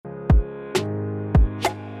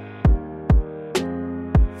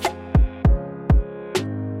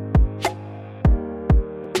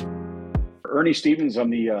Ernest Stevens.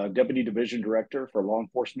 I'm the Deputy Division Director for Law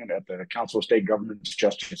Enforcement at the Council of State Governments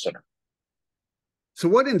Justice Center. So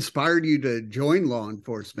what inspired you to join law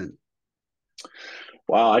enforcement?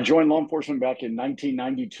 Wow, I joined law enforcement back in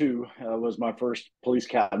 1992. Was my first police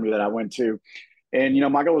academy that I went to. And,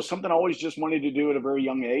 Michael, was something I always just wanted to do at a very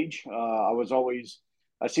young age.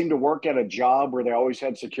 I seemed to work at a job where they always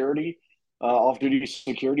had security, off-duty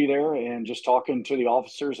security there, and just talking to the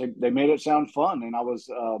officers, they made it sound fun. And I was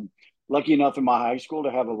lucky enough in my high school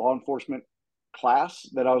to have a law enforcement class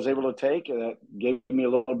that I was able to take that gave me a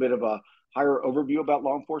little bit of a higher overview about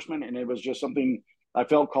law enforcement, and it was just something I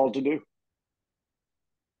felt called to do.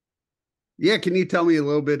 Yeah, can you tell me a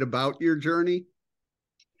little bit about your journey?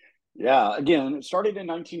 Yeah, again, it started in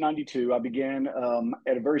 1992. I began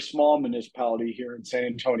at a very small municipality here in San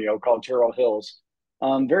Antonio called Terrell Hills.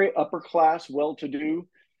 Very upper class, well to do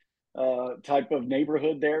type of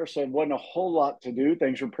neighborhood there. So it wasn't a whole lot to do.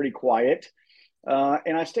 Things were pretty quiet.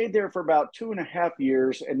 And I stayed there for about 2.5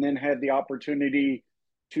 years and then had the opportunity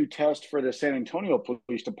to test for the San Antonio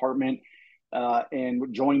Police Department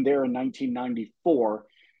and joined there in 1994.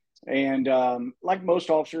 And like most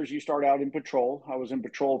officers, you start out in patrol. I was in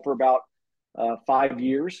patrol for about 5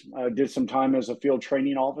 years. I did some time as a field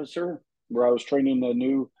training officer where I was training the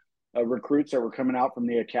new recruits that were coming out from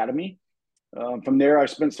the academy. From there, I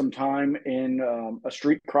spent some time in a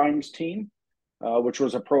street crimes team, which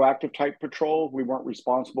was a proactive type patrol. We weren't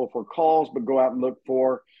responsible for calls, but go out and look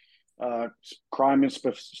for crime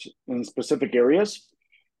in specific areas.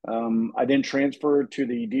 I then transferred to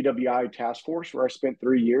the DWI task force where I spent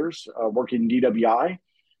 3 years working in DWI.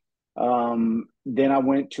 Then I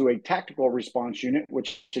went to a tactical response unit,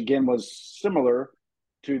 which again was similar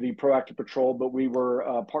to the proactive patrol, but we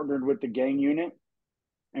were partnered with the gang unit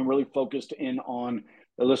and really focused in on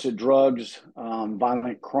illicit drugs,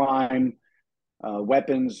 violent crime,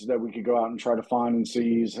 weapons that we could go out and try to find and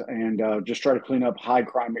seize, and just try to clean up high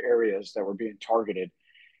crime areas that were being targeted.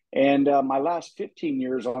 And my last 15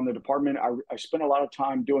 years on the department, I spent a lot of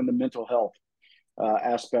time doing the mental health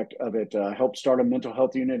aspect of it. Helped start a mental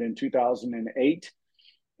health unit in 2008,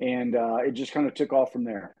 and it just kind of took off from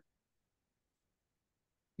there.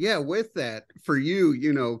 Yeah, with that, for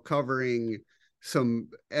you, covering some,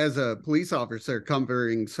 as a police officer,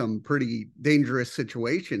 covering some pretty dangerous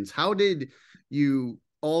situations, how did you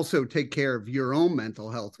also take care of your own mental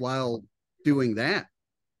health while doing that?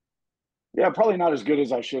 Yeah, probably not as good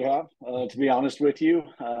as I should have, to be honest with you.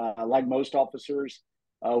 Like most officers,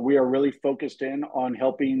 we are really focused in on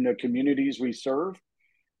helping the communities we serve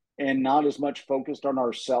and not as much focused on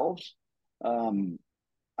ourselves. Um,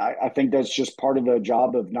 I think that's just part of the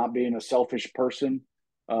job of not being a selfish person.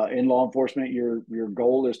 In law enforcement, your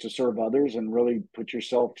goal is to serve others and really put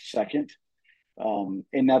yourself second.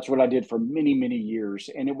 And that's what I did for many, many years.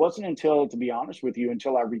 And it wasn't until, to be honest with you,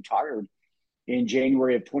 until I retired in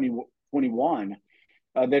January of 2021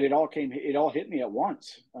 that it all hit me at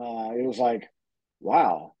once. It was like,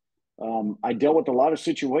 wow. I dealt with a lot of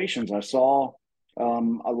situations. I saw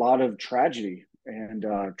a lot of tragedy and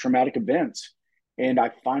traumatic events, and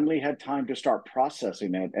I finally had time to start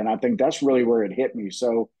processing it. And I think that's really where it hit me.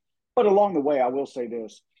 So, but along the way, I will say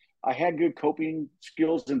this: I had good coping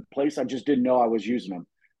skills in place. I just didn't know I was using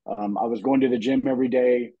them. I was going to the gym every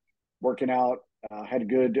day, working out. Had a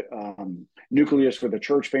good nucleus for the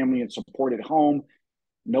church family and support at home.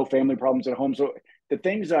 No family problems at home. So the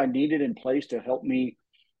things that I needed in place to help me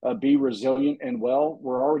be resilient and well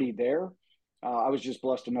were already there. I was just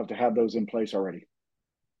blessed enough to have those in place already.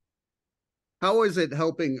 How is it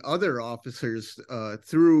helping other officers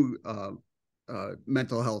through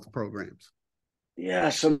mental health programs? Yeah,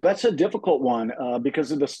 so that's a difficult one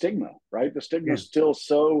because of the stigma, right? The stigma Yeah. is still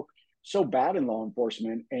so bad in law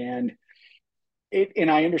enforcement, and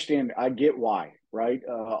I understand, I get why, right?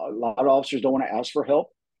 A lot of officers don't want to ask for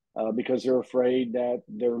help because they're afraid that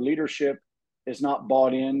their leadership is not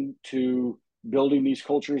bought in to building these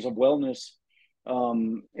cultures of wellness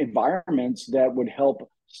environments that would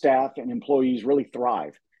help staff and employees really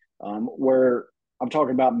thrive. Where I'm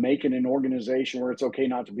talking about making an organization where it's okay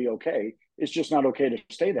not to be okay. It's just not okay to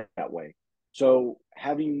stay that way. So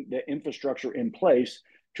having the infrastructure in place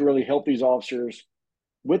to really help these officers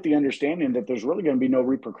with the understanding that there's really going to be no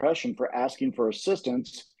repercussion for asking for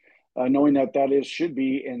assistance, knowing that should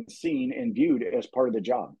be and seen and viewed as part of the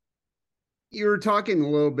job. You were talking a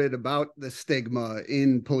little bit about the stigma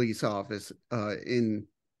in police office, in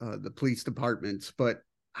the police departments, but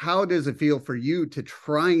how does it feel for you to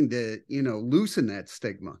trying to, loosen that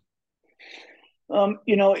stigma?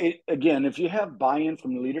 Again, if you have buy-in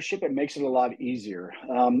from the leadership, it makes it a lot easier.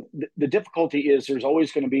 The difficulty is there's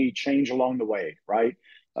always going to be change along the way, right?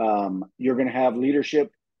 You're going to have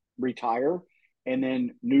leadership retire, and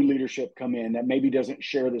then new leadership come in that maybe doesn't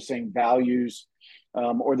share the same values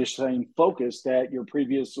or the same focus that your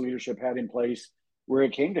previous leadership had in place where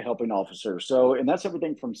it came to helping officers. So, and that's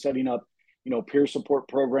everything from setting up, peer support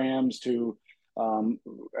programs to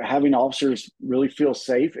having officers really feel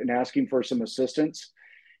safe and asking for some assistance.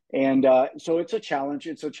 And so it's a challenge.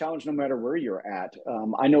 It's a challenge no matter where you're at.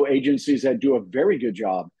 I know agencies that do a very good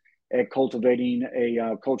job at cultivating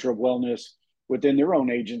a culture of wellness within their own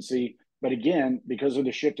agency. But again, because of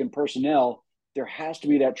the shift in personnel, there has to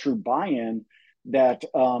be that true buy-in that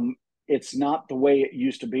it's not the way it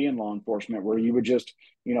used to be in law enforcement, where you would just,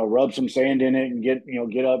 rub some sand in it and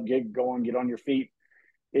get up, get going, get on your feet.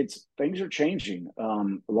 It's things are changing.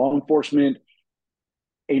 Law enforcement,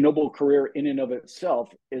 a noble career in and of itself,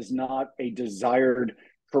 is not a desired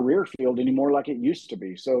career field anymore like it used to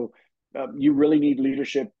be. So you really need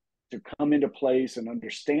leadership to come into place and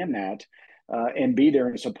understand that and be there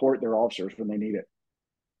and support their officers when they need it.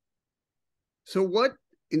 So what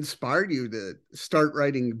inspired you to start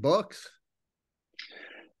writing books?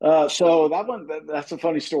 So that's a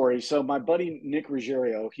funny story. So my buddy Nick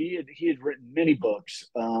Ruggiero, he had written many books,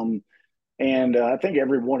 and I think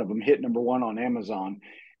every one of them hit number one on Amazon.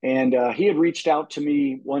 And he had reached out to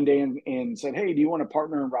me one day and said, "Hey, do you want to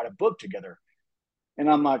partner and write a book together?" And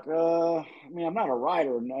I'm like, I mean, I'm not a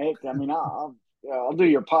writer, Nick. I mean, I'll do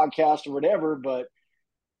your podcast or whatever, but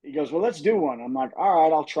he goes, "Well, let's do one." I'm like, "All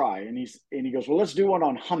right, I'll try." And he goes, "Well, let's do one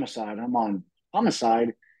on homicide." I'm on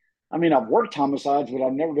homicide. I mean, I've worked homicides, but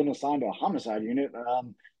I've never been assigned to a homicide unit. How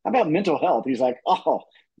about mental health? He's like, "Oh,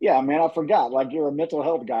 yeah, man, I forgot. Like, you're a mental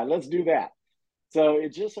health guy. Let's do that." So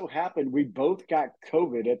it just so happened we both got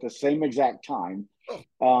COVID at the same exact time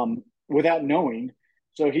Oh, without knowing.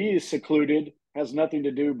 So he is secluded, has nothing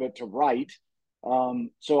to do but to write.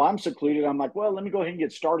 So I'm secluded. I'm like, well, let me go ahead and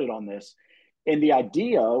get started on this. And the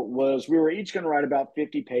idea was we were each going to write about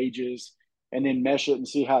 50 pages and then mesh it and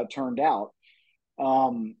see how it turned out.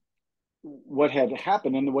 Um, what had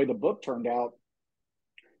happened and the way the book turned out,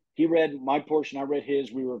 he read my portion, I read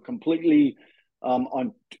his. We were completely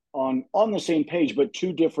on the same page, but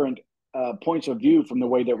two different points of view from the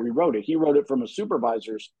way that we wrote it. He wrote it from a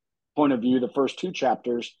supervisor's point of view, the first two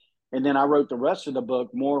chapters, and then I wrote the rest of the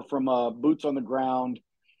book more from a boots on the ground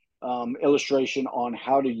illustration on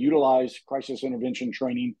how to utilize crisis intervention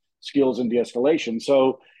training skills and de-escalation.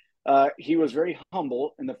 So he was very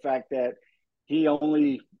humble in the fact that he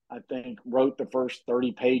only, I think, wrote the first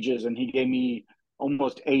 30 pages and he gave me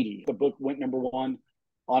almost 80. The book went number one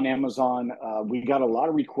on Amazon. We got a lot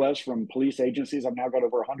of requests from police agencies. I've now got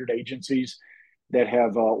over 100 agencies that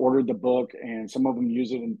have ordered the book, and some of them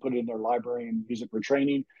use it and put it in their library and use it for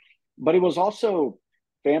training. But it was also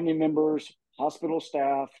family members, hospital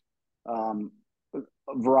staff, um, a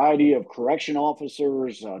variety of correction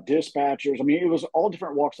officers, dispatchers. I mean, it was all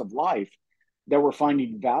different walks of life that were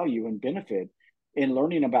finding value and benefit in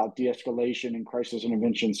learning about de-escalation and crisis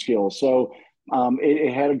intervention skills. So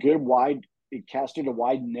it had a good wide, it casted a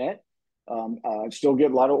wide net. I still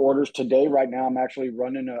get a lot of orders today. Right now, I'm actually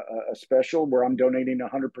running a special where I'm donating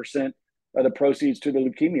 100% of the proceeds to the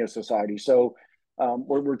Leukemia Society. So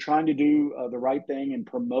we're trying to do the right thing and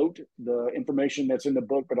promote the information that's in the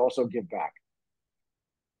book, but also give back.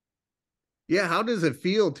 yeah. How does it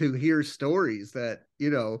feel to hear stories that,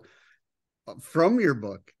 from your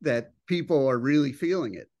book that people are really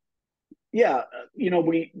feeling it? Yeah,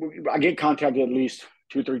 I get contacted at least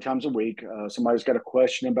 2, 3 times a week. Somebody's got a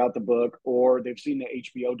question about the book, or they've seen the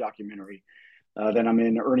HBO documentary that I'm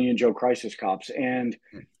in, Ernie and Joe Crisis Cops, and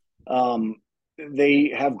um, they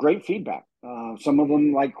have great feedback. Some of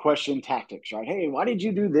them like question tactics, right? Hey, why did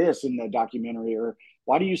you do this in the documentary, or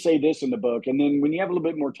why do you say this in the book? And then when you have a little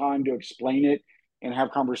bit more time to explain it and have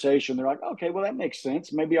conversation, they're like, okay, well that makes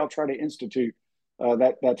sense. Maybe I'll try to institute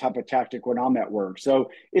that type of tactic when I'm at work. So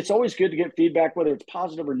it's always good to get feedback, whether it's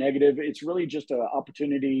positive or negative. It's really just an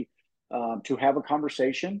opportunity to have a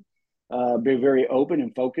conversation, be very open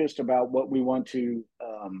and focused about what we want to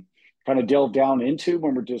kind of delve down into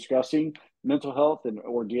when we're discussing mental health and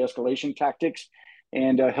or de-escalation tactics,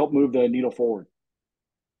 and help move the needle forward.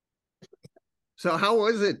 So how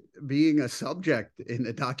was it being a subject in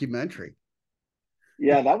a documentary?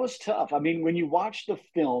 Yeah, that was tough. I mean, when you watch the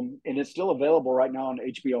film, and it's still available right now on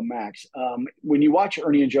HBO Max, when you watch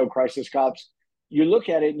Ernie and Joe Crisis Cops, you look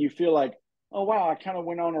at it and you feel like, oh, wow, I kind of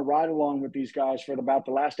went on a ride along with these guys for about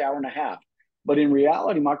the last hour and a half. But in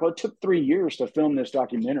reality, Michael, it took 3 years to film this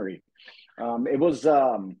documentary. It was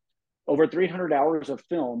over 300 hours of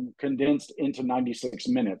film condensed into 96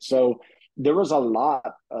 minutes. So there was a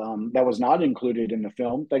lot that was not included in the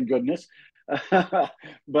film, thank goodness.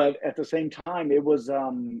 But at the same time, it was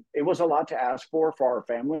a lot to ask for our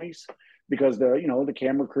families because the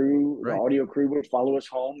camera crew, the Right. audio crew would follow us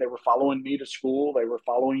home. They were following me to school. They were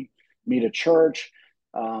following me to church.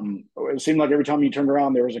 It seemed like every time you turned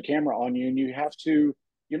around, there was a camera on you, and you have to.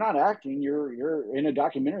 You're not acting. You're in a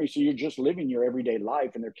documentary, so you're just living your everyday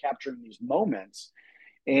life, and they're capturing these moments.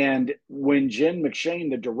 And when Jen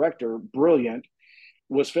McShane, the director, brilliant,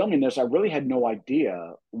 was filming this, I really had no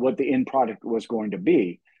idea what the end product was going to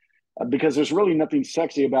be because there's really nothing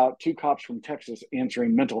sexy about two cops from Texas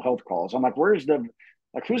answering mental health calls. I'm like, who's going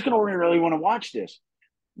to really want to watch this?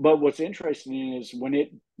 But what's interesting is when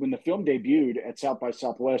the film debuted at South by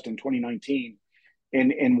Southwest in 2019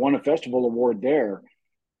 and won a festival award there,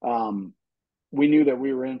 um, we knew that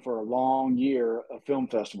we were in for a long year of film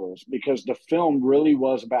festivals because the film really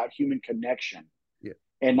was about human connection Yeah.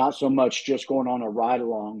 and not so much just going on a ride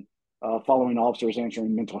along, following officers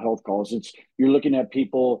answering mental health calls. It's you're looking at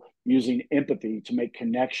people using empathy to make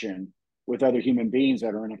connection with other human beings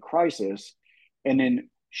that are in a crisis, and then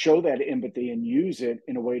show that empathy and use it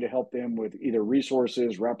in a way to help them with either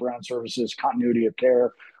resources, wraparound services, continuity of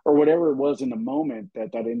care, or whatever it was in the moment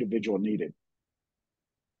that that individual needed.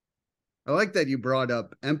 I like that you brought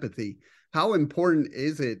up empathy. How important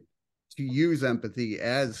is it to use empathy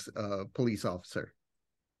as a police officer?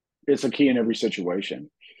 It's a key in every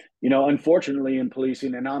situation. Unfortunately, in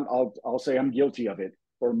policing, and I'll say I'm guilty of it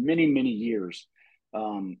for many years.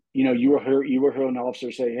 You will hear an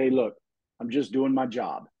officer say, "Hey, look, I'm just doing my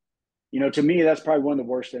job." To me, that's probably one of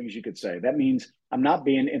the worst things you could say. That means I'm not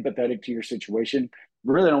being empathetic to your situation.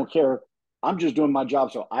 Really don't care. I'm just doing my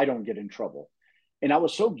job so I don't get in trouble. And I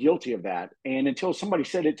was so guilty of that. And until somebody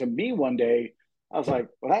said it to me one day, I was like,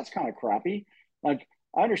 well, that's kind of crappy. Like,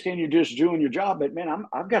 I understand you're just doing your job, but man,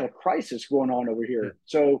 I've got a crisis going on over Yeah. here.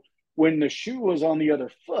 So when the shoe was on the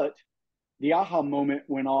other foot, the aha moment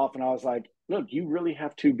went off, and I was like, look, you really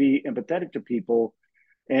have to be empathetic to people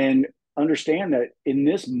and understand that in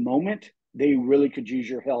this moment, they really could use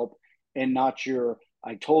your help and not your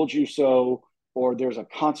I told you so, or there's a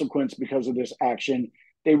consequence because of this action.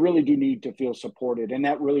 They really do need to feel supported. And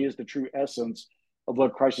that really is the true essence of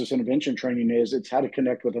what crisis intervention training is. It's how to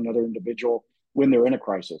connect with another individual when they're in a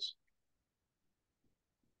crisis.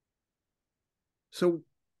 So,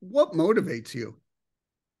 what motivates you?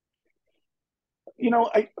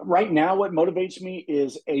 Right now, what motivates me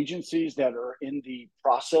is agencies that are in the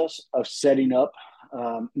process of setting up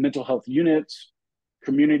mental health units,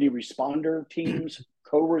 community responder teams,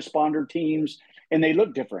 co-responder teams, and they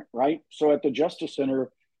look different, right? So at the Justice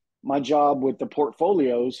Center, my job with the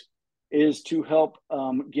portfolios is to help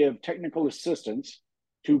give technical assistance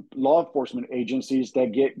to law enforcement agencies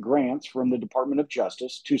that get grants from the Department of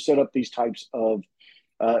Justice to set up these types of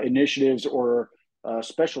initiatives or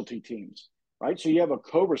specialty teams, right? So you have a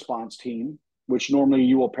co-response team, which normally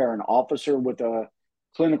you will pair an officer with a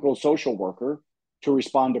clinical social worker to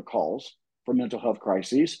respond to calls for mental health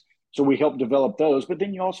crises. So we help develop those, but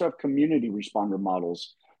then you also have community responder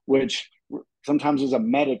models, which sometimes is a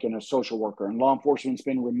medic and a social worker, and law enforcement's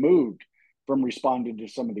been removed from responding to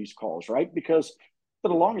some of these calls, right? Because for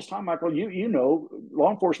the longest time, Michael,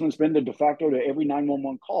 law enforcement's been the de facto to every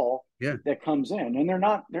 911 call Yeah. that comes in, and they're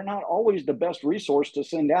not always the best resource to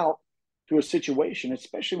send out to a situation,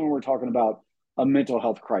 especially when we're talking about a mental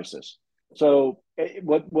health crisis. So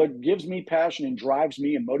what gives me passion and drives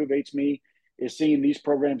me and motivates me is seeing these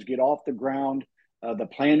programs get off the ground, the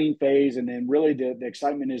planning phase, and then really the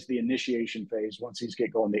excitement is the initiation phase once these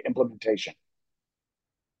get going, the implementation.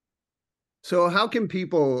 So, how can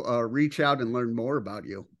people reach out and learn more about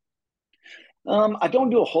you? I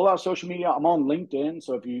don't do a whole lot of social media. I'm on LinkedIn.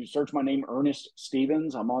 So if you search my name, Ernest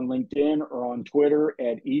Stevens, I'm on LinkedIn or on Twitter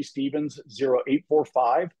at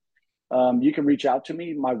estevens0845. You can reach out to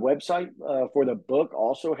me. My website for the book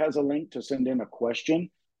also has a link to send in a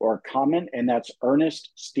question or a comment, and that's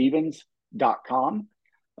erneststevens.com.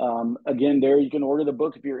 Again, there you can order the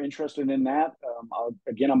book if you're interested in that. I'm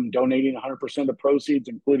donating 100% of the proceeds,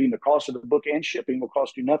 including the cost of the book, and shipping will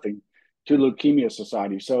cost you nothing to Leukemia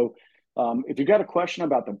Society. So if you've got a question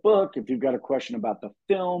about the book, if you've got a question about the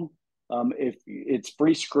film, if it's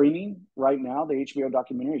free screening right now, the HBO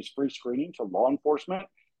documentary is free screening to law enforcement.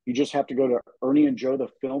 You just have to go to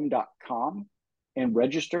ernieandjoethefilm.com and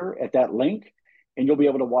register at that link, and you'll be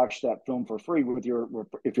able to watch that film for free if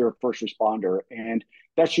you're a first responder. And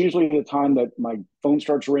that's usually the time that my phone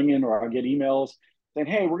starts ringing or I get emails saying,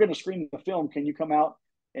 "Hey, we're going to screen the film. Can you come out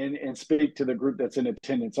and speak to the group that's in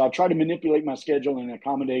attendance?" So I try to manipulate my schedule and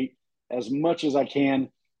accommodate as much as I can,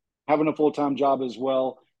 having a full-time job as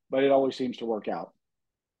well, but it always seems to work out.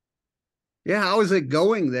 Yeah, how is it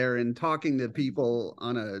going there and talking to people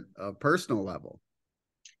on a personal level?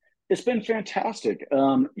 It's been fantastic.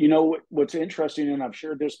 What's interesting, and I've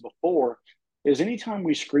shared this before, is anytime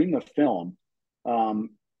we screen the film,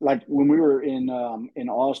 like when we were in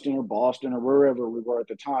Austin or Boston or wherever we were at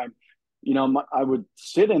the time, I would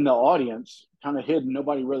sit in the audience, kind of hidden.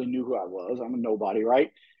 Nobody really knew who I was. I'm a nobody,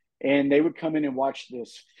 right? And they would come in and watch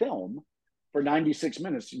this film for 96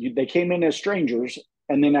 minutes. They came in as strangers,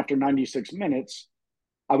 and then after 96 minutes,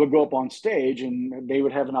 I would go up on stage and they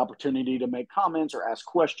would have an opportunity to make comments or ask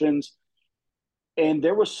questions. And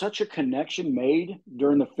there was such a connection made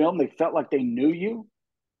during the film. They felt like they knew you.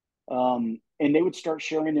 And they would start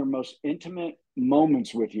sharing their most intimate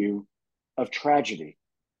moments with you of tragedy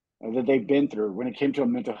that they've been through when it came to a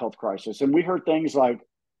mental health crisis. And we heard things like,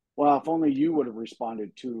 well, if only you would have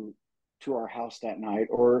responded to our house that night,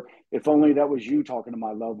 or if only that was you talking to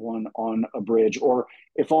my loved one on a bridge, or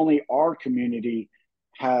if only our community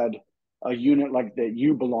had a unit like that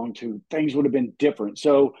you belong to, things would have been different.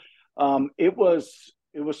 So it was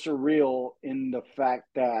surreal in the fact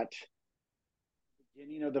that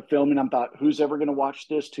beginning of the film, and I thought, who's ever going to watch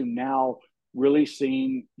this? To now really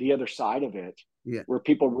seeing the other side of it, Yeah. where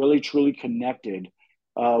people really truly connected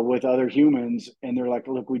with other humans, and they're like,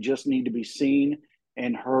 look, we just need to be seen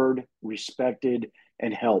and heard, respected,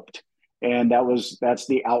 and helped. And that's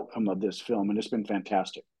the outcome of this film, and it's been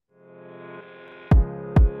fantastic.